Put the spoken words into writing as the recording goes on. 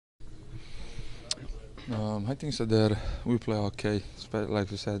I think so that we play okay,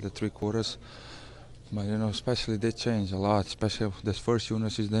 like you said, the 3 quarters. But especially they changed a lot. Especially the first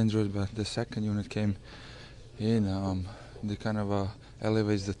unit is dangerous, but the second unit came in. They kind of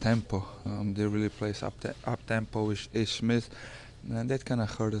elevates the tempo. They really plays up tempo with Smith, and that kind of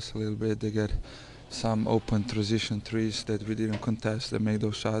hurt us a little bit. They get some open transition threes that we didn't contest. They make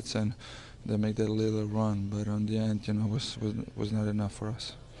those shots and they make that little run. But on the end, was not enough for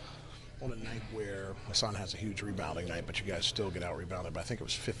us. On a night where Hassan has a huge rebounding night, but you guys still get out rebounded by, I think it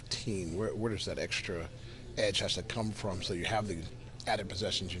was 15. Where does that extra edge has to come from so you have the added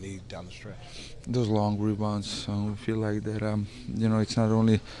possessions you need down the stretch? Those long rebounds. We feel like that. It's not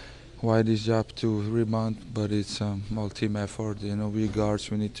only Whitey's job to rebound, but it's all team effort. We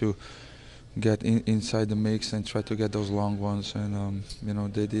guards, we need to get inside the mix and try to get those long ones, and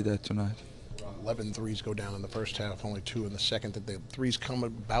they did that tonight. 11 threes go down in the first half, only 2 in the second. Did the threes come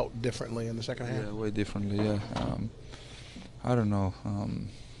about differently in the second half? Yeah, way differently, yeah. I don't know.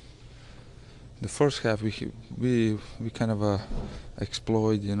 The first half we kind of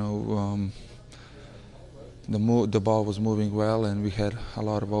exploit, the ball was moving well and we had a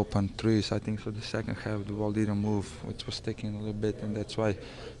lot of open threes. I think for the second half the ball didn't move. It was taking a little bit, and that's why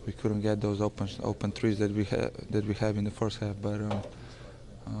we couldn't get those open threes that we have in the first half. But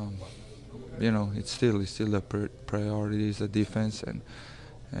it's still the priority is the defense, and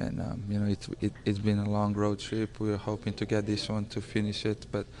it's been a long road trip. We were hoping to get this one to finish it,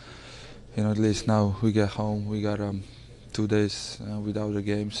 but at least now we get home. We got 2 days without a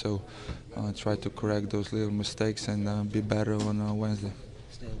game, so try to correct those little mistakes and be better on Wednesday.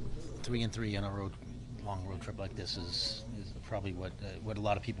 3-3 on a long road trip like this is probably what a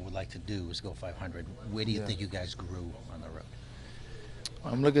lot of people would like to do, is go 500. Where do you think you guys grew on the road?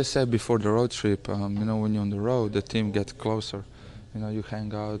 Like I said before the road trip, when you're on the road, the team gets closer. You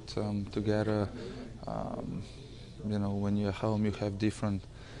hang out together. When you're home, you have different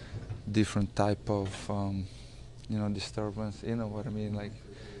type of disturbance. You know what I mean?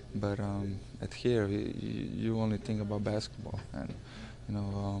 But at here, you only think about basketball, and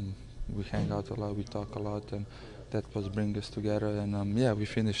we hang out a lot, we talk a lot, and that was bring us together. And we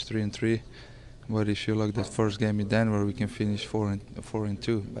finished 3-3. But if you look at the first game in Denver, we can finish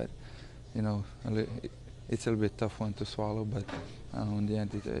 4-2. But it's a little bit tough one to swallow. But in the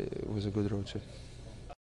end, it was a good road trip.